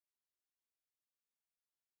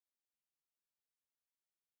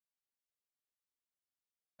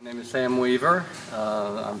My name is Sam Weaver.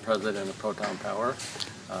 I'm president of Proton Power.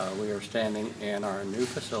 We are standing in our new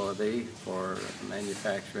facility for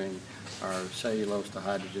manufacturing our cellulose to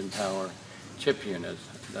hydrogen power chip units.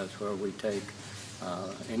 That's where we take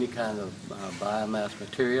any kind of biomass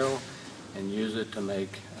material and use it to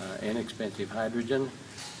make inexpensive hydrogen.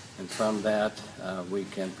 And from that, we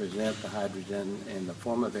can present the hydrogen in the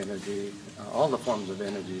form of energy, all the forms of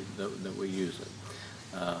energy that we use it.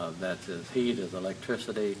 That's as heat, as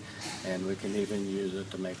electricity, and we can even use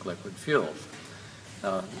it to make liquid fuels.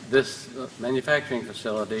 This manufacturing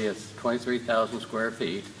facility is 23,000 square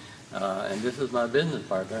feet, and this is my business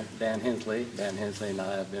partner, Dan Hensley. Dan Hensley and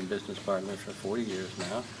I have been business partners for 40 years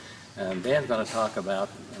now. And Dan's going to talk about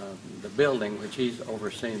the building, which he's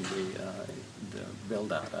overseen the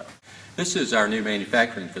build-out of. This is our new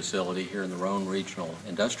manufacturing facility here in the Roane Regional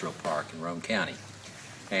Industrial Park in Roane County.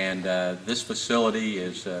 And this facility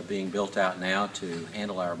is being built out now to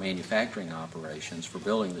handle our manufacturing operations for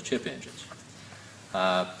building the chip engines.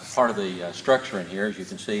 Part of the structure in here, as you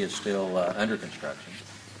can see, is still under construction.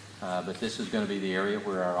 But this is going to be the area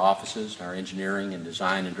where our offices, our engineering and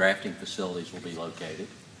design and drafting facilities will be located.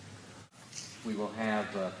 We will have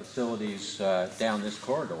facilities down this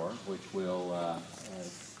corridor, which will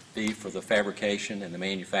be for the fabrication and the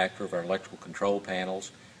manufacture of our electrical control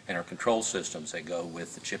panels and our control systems that go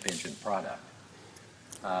with the chip engine product.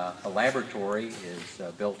 A laboratory is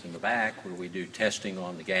built in the back where we do testing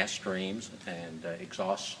on the gas streams and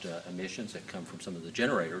exhaust emissions that come from some of the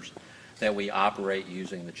generators that we operate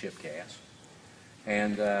using the chip gas.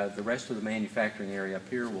 And the rest of the manufacturing area up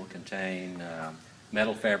here will contain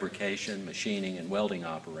metal fabrication, machining, and welding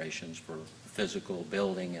operations for physical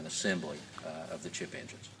building and assembly of the chip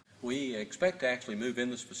engines. We expect to actually move in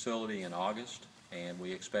this facility in August, and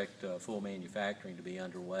we expect full manufacturing to be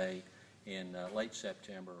underway in late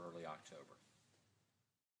September, early October.